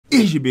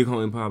It's your big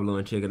homie Pablo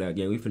and check it out,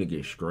 gang. We finna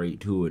get straight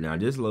to it. Now,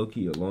 this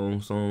low-key a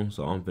long song,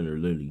 so I'm finna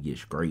literally get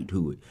straight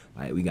to it.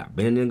 Like, we got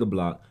Been a Nigga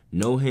Block,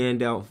 No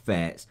Handout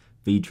Fats,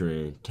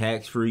 featuring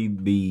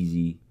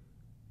TaxFreeBeezy,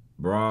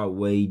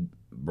 Broadway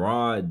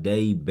Balm,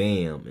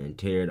 and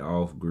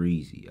Tearitoff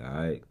Greezy,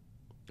 alright?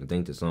 I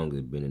think the song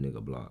is Been a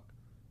Nigga Block.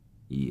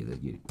 Yeah, let's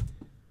get it.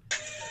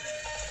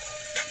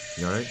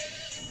 You alright?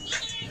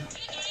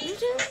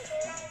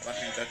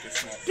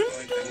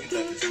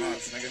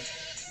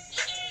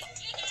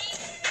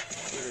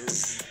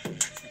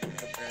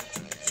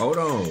 Hold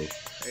on.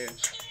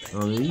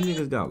 These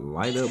niggas got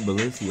light up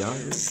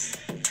Balenciaga.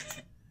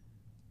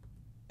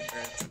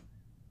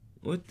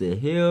 What the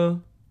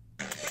hell?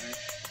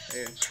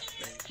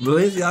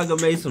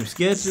 Balenciaga made some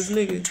sketches,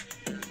 nigga.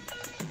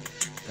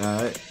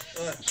 Alright.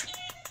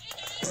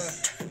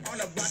 On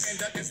the block and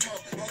ducking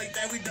smoke. Only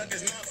thing we duck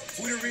is mouth.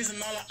 We the reason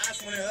all the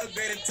ops when it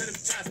upgraded to the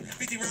chops.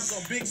 50 rounds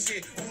on big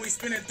shit when we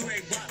spinning through a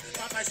block.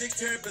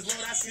 556 Tearitoff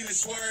load, I seen the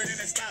swerve and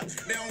it stop.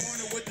 They don't want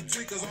it with the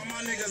tweakers. All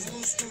my niggas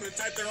loose screw the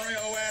type to run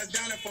your ass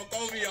down and fuck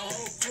over your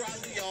whole crew. I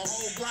leave your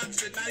whole block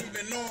shit, not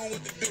even knowing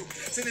what to do.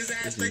 Send his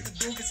ass straight to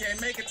Duke, cause he ain't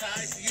make it to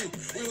ICU.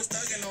 We was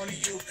thugging on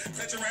you,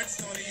 clutching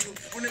ratchets on you.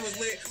 When it was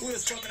lit, we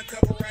was fucking a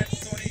couple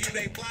ratchets on you.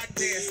 They blocked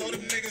dead, so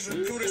them niggas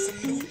recruited some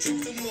new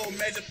troops. Them little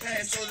major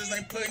pants soldiers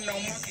ain't putting no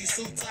monkey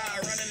suit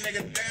tie. Run a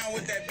nigga down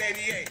with that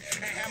baby A.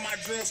 Ain't have my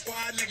drill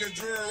squad niggas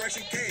drew a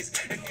Russian case.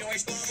 If you ain't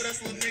start with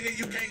us, little nigga,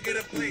 you can't get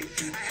a plate.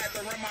 I had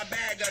to run my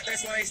bag up,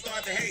 that's when they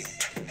start to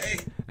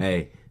hate.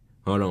 Hey,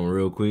 hold on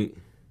real quick.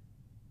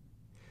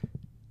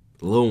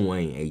 Lil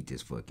Wayne ate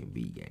this fucking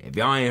beat, gang. If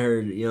y'all ain't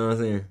heard it, you know what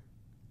I'm saying?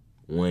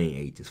 Wayne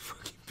ate this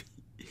fucking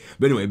beat.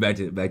 But anyway, back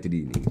to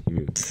these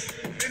niggas.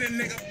 Been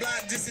a nigga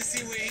block just to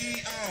see what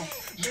he on.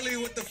 Bully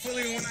with the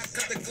fully when I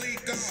cut the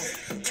gleek on.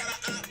 Caught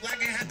a op like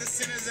I had to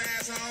send his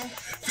ass home.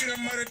 Feed a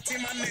murder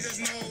team, my niggas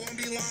know it won't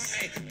be long.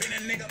 Ay, been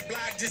a nigga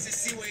block just to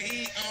see what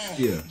he on.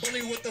 Yeah.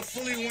 Bully with the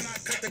fully when I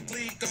cut the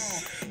gleek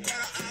on.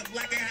 Caught a op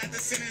like I had to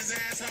send his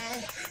ass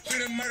home.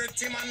 Feed a murder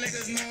team, my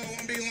niggas know it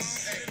won't be long.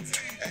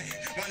 Ay,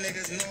 my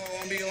niggas know it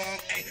won't be long.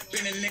 Ay,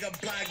 been a nigga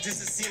block just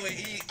to see what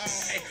he on.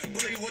 Ay,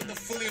 bully with the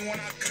fully when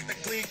I cut the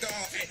gleek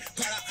on. Ay,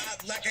 caught a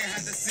op like I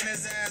had to send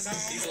his ass home.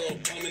 These little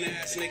bumming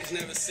ass niggas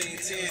never seen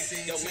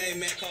 10. Yo, main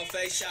man called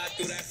face shot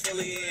through that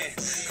fully in.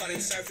 Caught him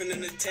surfing in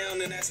the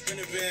town in that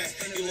spinner van.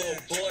 You little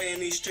boy in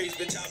these streets,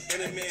 bitch, I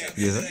been a man.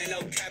 Yeah. Ain't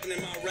no capping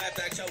in my rap,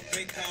 act your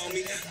big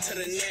homie. To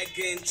the neck,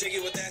 getting jiggy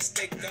with that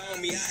stick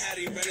on me. I had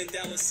him running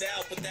down the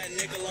south with that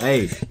nigga on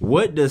Hey,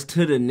 what does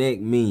to the neck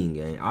mean,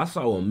 gang? I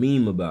saw a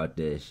meme about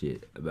that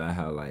shit. About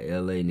how, like,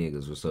 LA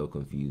niggas were so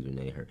confused when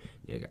they heard.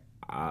 Nigga,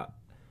 I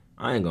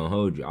ain't gonna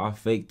hold you. I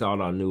fake thought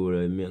I knew what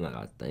it meant. Like,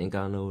 I think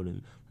I know what it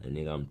meant. Like,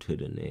 nigga, I'm to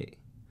the neck.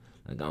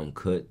 Like, I'm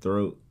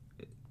cutthroat.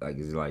 Like,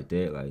 it's like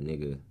that. Like,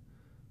 nigga,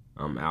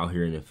 I'm out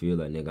here in the field.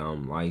 Like, nigga,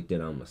 I'm like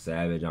that. I'm a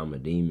savage. I'm a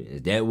demon.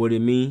 Is that what it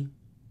mean?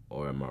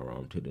 Or am I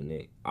wrong? To the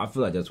neck. I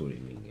feel like that's what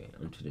it mean, gang.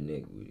 I'm to the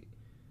neck with it.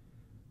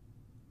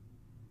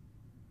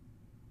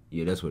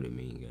 Yeah, that's what it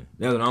mean, gang.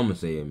 That's what I'm gonna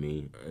say it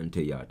mean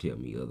until y'all tell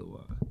me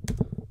otherwise.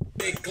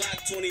 Big Glock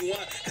 21,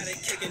 how they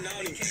kicking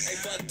on him. They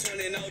fuck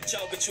 20 no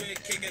joke, but you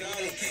ain't kicking on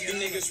him. You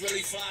niggas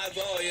really 5-0,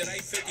 yeah, they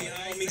 50,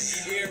 homie.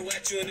 We here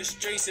at you in the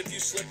streets if you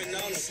slipping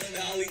on him.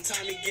 The only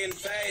time he getting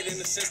fade in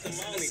the system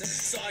only.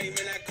 Saw him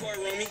in that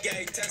courtroom, he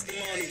gave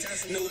testimony.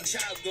 New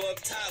chop, go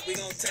up top, we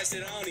gon' test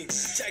it on him.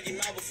 Check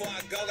him out before I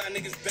go, got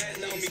niggas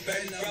betting on me.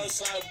 Baby bro,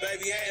 slow,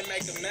 baby, I ain't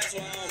make a mess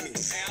with homie.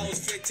 Hey, I was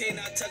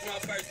 15, I took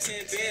my first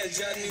 10 bins.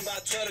 Judge me by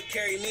 12 to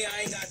carry me,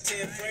 I ain't got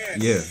 10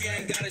 friends. Yeah. If you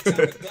ain't got a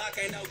chopper Glock,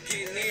 ain't no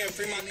getting in.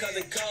 Free my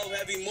cousin Cole,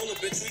 heavy moolah,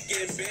 bitch, we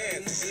getting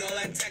banned. And all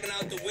that tagging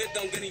out the whip,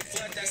 don't get any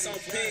flood, that's on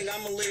ping.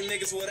 I'ma leave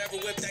niggas whatever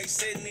whip they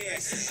sitting in.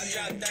 I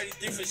dropped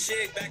 33 for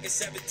shit back in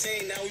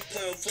 17. Now we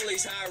playing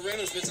fullies, high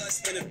rentals, bitch, I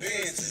spin a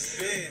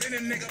Benz. Been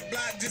a nigga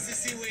block just to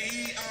see what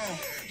he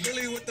on.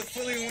 Bully with the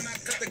fully when I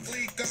cut the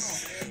gleek on.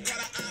 Caught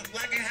a op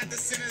like I had to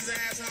send his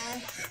ass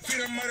home.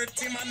 Feed a murder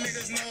team, my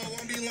niggas know it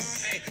won't be long.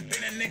 Ay,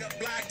 been a nigga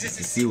block just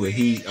to See what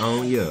he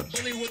on, yeah.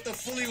 Bully with the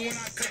fully when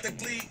I cut the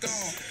gleek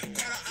on.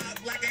 Caught a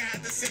op like I had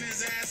to send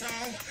his ass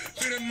home.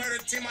 Feed a murder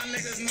team, my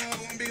niggas know it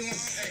won't be long.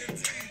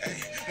 Ay,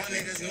 my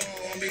niggas know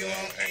it won't be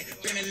long. Ay,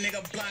 been a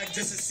nigga block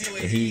just to see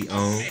what He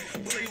on.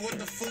 Bully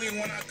with the fully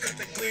when I cut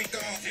the gleek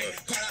on.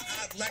 Caught a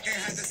op like I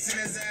had to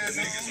send his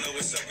ass home. Niggas know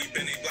what's up, we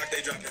been a block,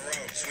 they dropping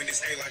roll. Swing this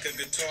A like a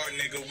guitar,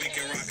 nigga, we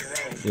can rock and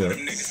roll. Yeah.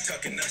 Them niggas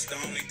tucking us, the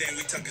only thing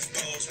we tuck is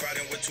poles.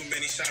 Riding with too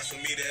many shots for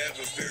me to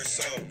ever fear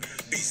so.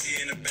 BC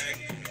in the back,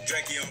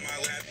 Drakey on my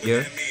lap, what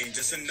Yeah. that mean?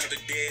 Just another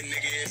dead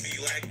nigga, it be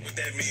like, what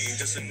that mean?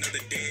 Just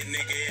another dead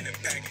nigga in the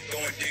pack. Go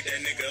and dig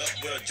that nigga up,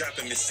 we'll drop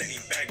him and send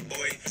him back,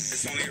 boy.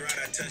 It's only right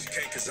I touch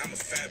K, cause I'm a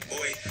fat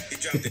boy. He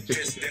dropped the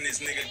disc, then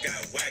this nigga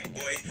got whack,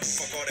 boy.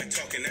 Fuck all that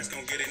talking, that's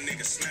gonna get a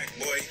nigga smack,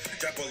 boy.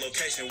 Drop a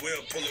location,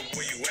 we'll pull up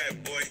where you at,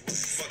 boy.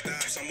 Fuck the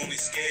ops, I'm only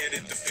scared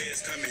if the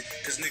feds coming.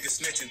 Cause niggas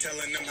snitching,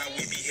 telling them how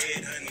we be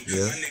head hunting.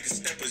 Yeah. My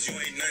niggas steppers, you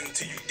ain't nothing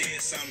till you did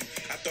something.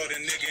 I thought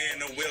a nigga in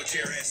a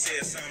wheelchair had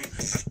said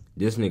something.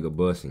 This nigga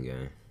busting,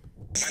 gang.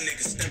 My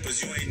niggas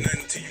steppers, you ain't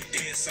nothing till you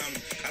did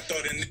something. I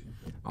thought in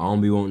I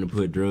don't be wanting to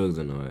put drugs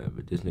on all that,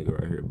 but this nigga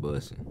right here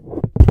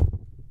busting.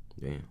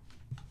 Damn.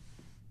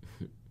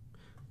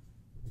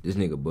 This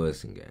nigga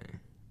busting, gang.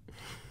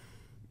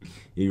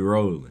 He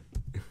rolling.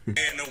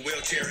 in a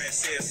wheelchair and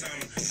said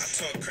something. I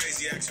talk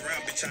crazy, ask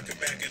around, bitch, I can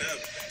back it up.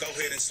 Go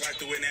ahead and slide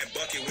through in that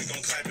bucket, we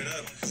gon' clap it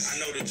up.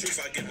 I know the truth,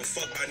 I give a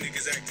fuck by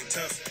niggas acting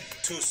tough.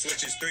 2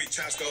 switches, 3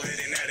 chops, go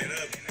ahead and add it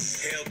up.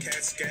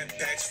 Hellcat, scat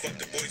packs, fuck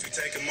the boys, we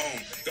take them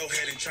home. Go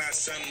ahead and try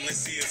something, let's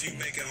see if you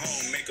make it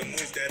home. Make a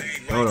move that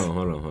ain't right.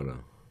 Hold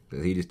on.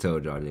 Cause he just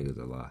told y'all niggas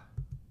a lie.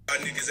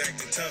 Niggas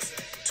acting tough.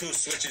 2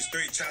 switches,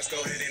 3 chops, go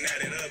ahead and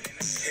add it up.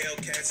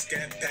 Hellcat,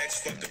 scat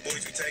packs, fuck the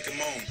boys, we take them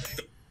home.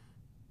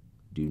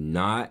 Do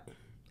not,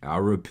 I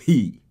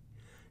repeat,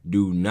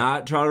 do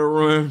not try to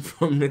run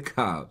from the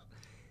cops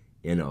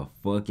in a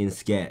fucking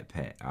scat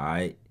pack,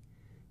 alright?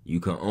 You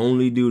can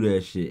only do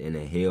that shit in a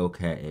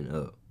Hellcat and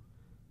up.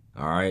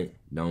 Alright?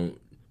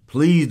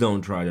 Please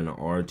don't try it in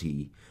an RT.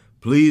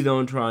 Please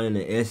don't try it in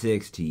the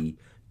SXT.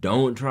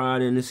 Don't try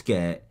it in the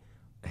scat.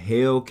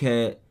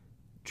 Hellcat,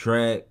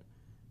 track.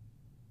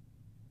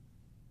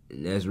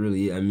 And that's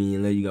really it. I mean,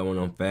 unless you got one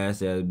of them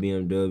fast ass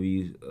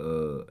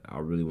BMWs, I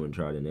really wouldn't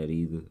try it in that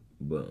either.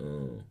 But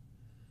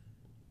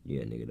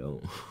yeah, nigga,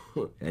 don't.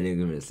 That nigga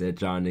gonna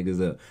set y'all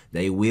niggas up.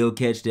 They will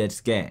catch that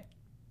scat.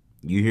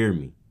 You hear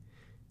me?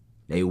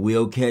 They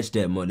will catch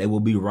that money. They will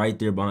be right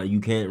there behind. You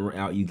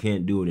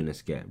can't do it in a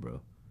scat,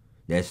 bro.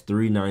 That's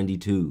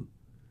 $392.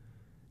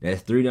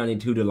 That's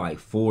 $392 to like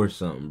 4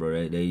 something,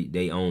 bro.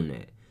 They own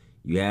that.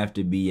 You have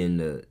to be in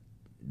the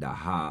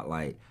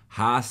high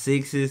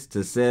 6s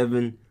to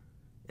 7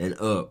 and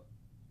up.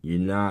 You're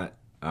not,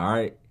 all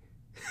right.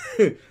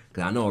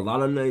 Cause I know a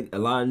lot of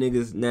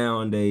niggas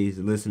nowadays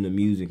listen to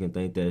music and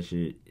think that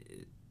shit,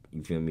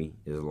 you feel me,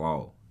 is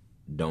law.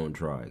 Don't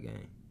try it,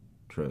 gang.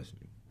 Trust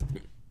me.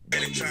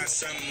 Better try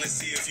something, let's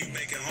see if you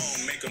make it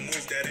home. Make a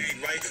move that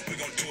ain't right, we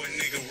gon' do a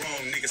nigga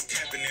wrong. Niggas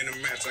capping in the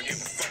raps, I give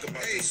a fuck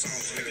about these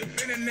songs, nigga.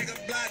 Been a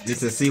nigga block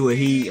just to see what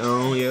he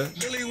on, yeah.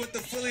 Billy with the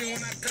fully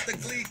when I cut the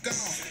glee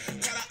gone.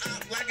 Got a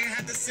op like and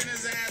had to send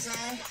his ass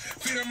home.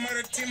 Feed a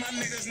murder team, my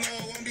niggas know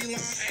it won't be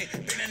long. Hey,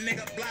 been a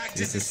nigga block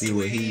just to see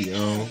what he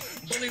on.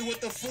 Billy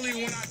with the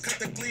fully when I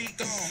cut the glee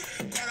gone.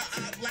 Got a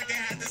op like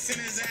and had to send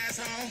his ass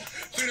home.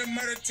 Feed a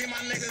murder team, my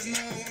niggas know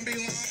it won't be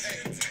long.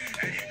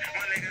 Hey,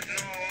 my niggas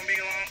know it won't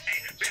be long.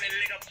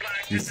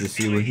 Just to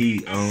see what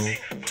he on.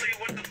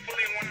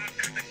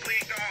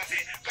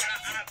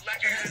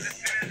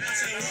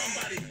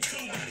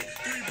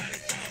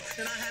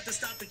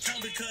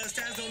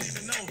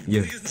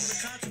 Yeah.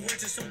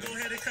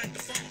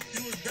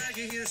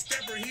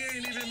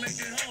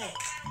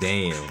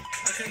 Damn.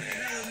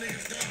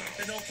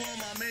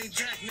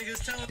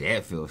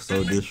 That feels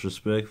so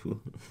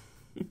disrespectful.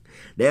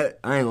 That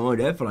I ain't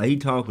gonna. That feel like he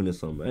talking to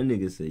somebody. That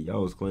nigga said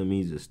y'all was claiming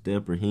he's a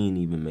stepper. He ain't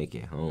even make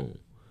it home.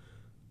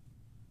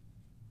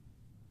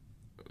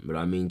 But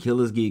I mean,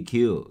 killers get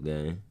killed,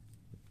 gang.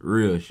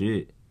 Real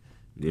shit.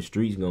 The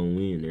streets gonna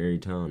win every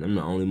time. Them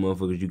the only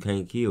motherfuckers you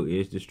can't kill.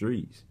 It's the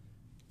streets.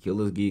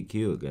 Killers get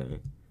killed, gang.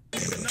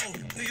 Niggas know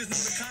the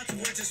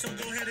consequences, so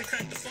go ahead and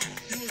crack the phone.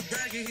 You was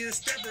bragging, he a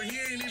stepper, he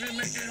ain't even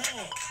make it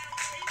home.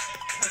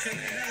 I can't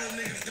handle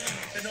niggas gone.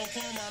 And don't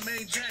call my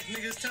main jack,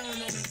 niggas telling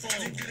on the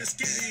phone. You get a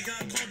skinny, you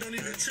got called, don't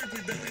even trip,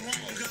 we barely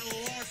home. Got a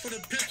war for the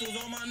pistols,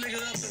 all my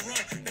niggas up the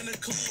road. In the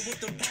club with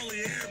the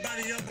poly,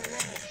 everybody up a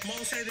roll.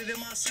 Most hated in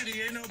my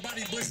city, ain't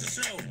nobody blitz the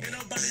show. Ain't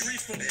nobody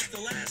reach for this, the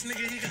last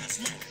nigga he got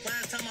smoked.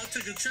 Last time I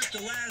took a trip,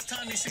 the last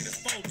time he seen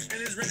his folks. And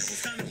his rap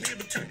was kinda near,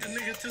 but turned the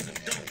nigga to some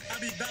dope. I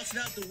be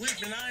bouncing out the whip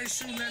and I ain't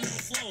shooting at no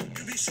flow.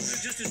 You be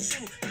shooting just to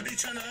shoot, I be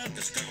trying to up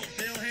the scope.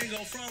 They don't hang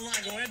on front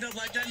line, gon' end up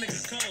like that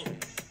nigga cold.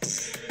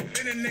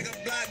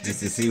 Just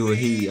to see what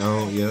he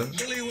on, yeah.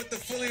 Billy with the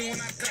fully when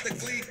I cut the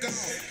glee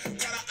gone.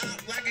 Got a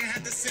op like and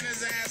had to send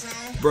his ass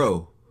home.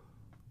 Bro,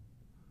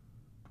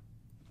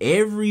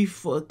 every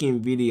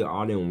fucking video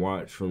I done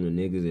watched from the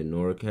niggas in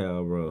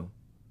NorCal, bro,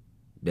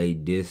 they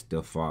diss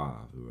the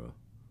 5, bro.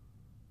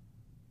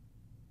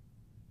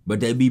 But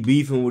they be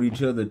beefing with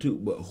each other too.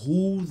 But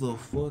who the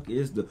fuck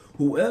is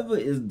whoever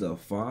is the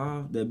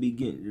 5 that be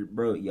getting,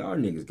 bro, y'all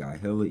niggas got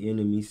hella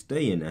enemies.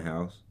 Stay in the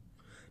house.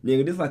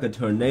 Nigga, this like a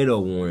tornado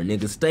warning.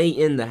 Nigga, stay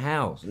in the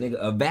house.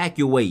 Nigga,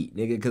 evacuate.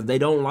 Nigga, because they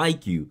don't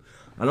like you.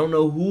 I don't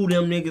know who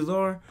them niggas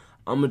are.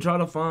 I'm going to try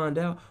to find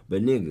out.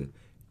 But nigga,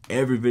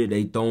 every video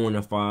they throwing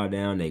the 5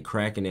 down. They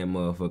cracking that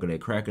motherfucker. They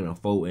cracking a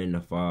 4 in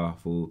the 5,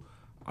 fool.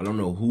 I don't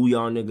know who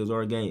y'all niggas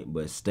are, gang.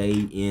 But stay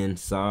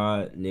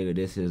inside. Nigga,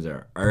 this is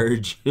an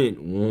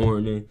urgent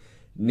warning.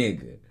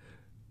 Nigga.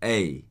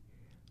 Hey.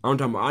 I'm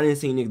talking about, I didn't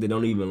see niggas that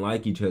don't even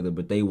like each other.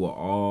 But they will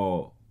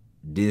all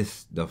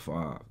diss the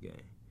 5, gang.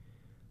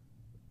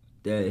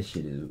 That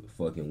shit is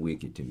fucking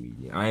wicked to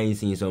me. I ain't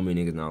seen so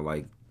many niggas not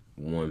like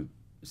one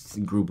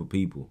group of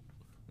people.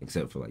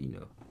 Except for like, you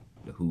know,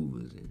 the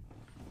Hoovers and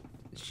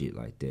shit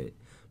like that.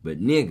 But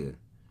nigga,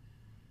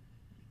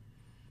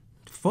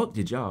 the fuck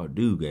did y'all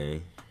do,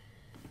 gang?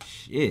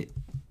 Shit.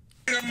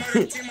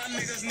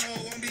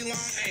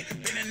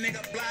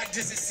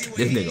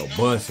 This nigga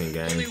busting,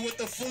 gang.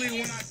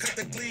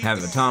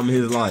 Having the time of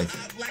his life.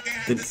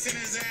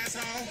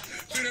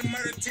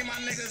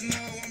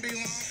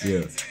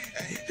 Yeah.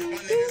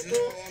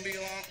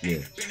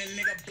 Yeah.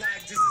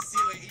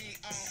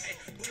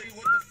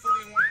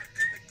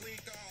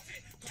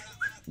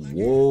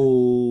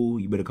 Whoa,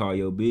 you better call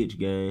your bitch,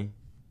 gang.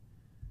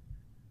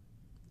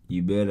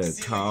 You better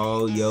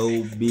call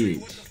your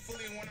bitch.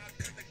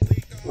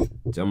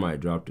 Somebody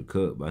dropped the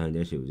cup behind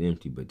that shit was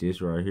empty, but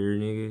this right here,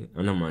 nigga.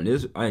 I know, man.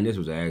 This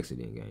was an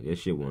accident, gang. That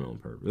shit went on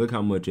purpose. Look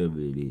how much of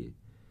it is.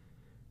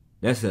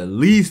 That's at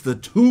least a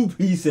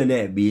 2-piece in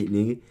that bit,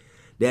 nigga.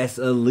 That's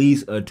at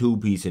least a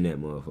 2-piece in that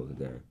motherfucker,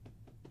 gang.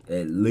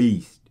 At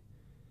least.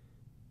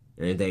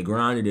 And if they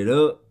grinded it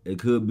up, it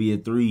could be a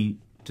 3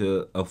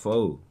 to a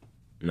 4.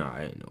 Nah,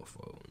 ain't no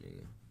 4,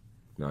 nigga.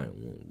 Not in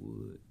one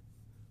wood.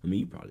 I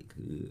mean, you probably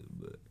could,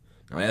 but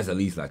no, that's at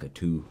least like a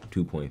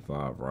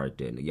 2.5 right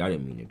there. Y'all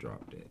didn't mean to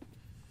drop that.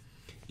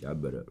 Y'all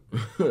better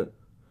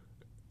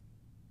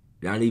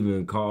not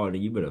even call it.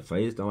 You better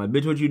face it. I'm like,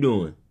 bitch, what you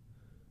doing?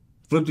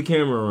 Flip the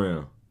camera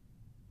around.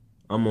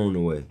 I'm on the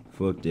way.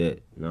 Fuck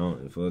that. No,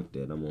 fuck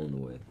that. I'm on the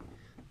way.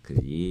 Cause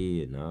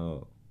yeah,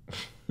 no.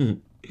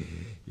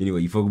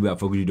 Anyway, you fuck with me. I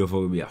fuck with you. Don't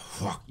fuck with me. I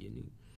fuck you, nigga.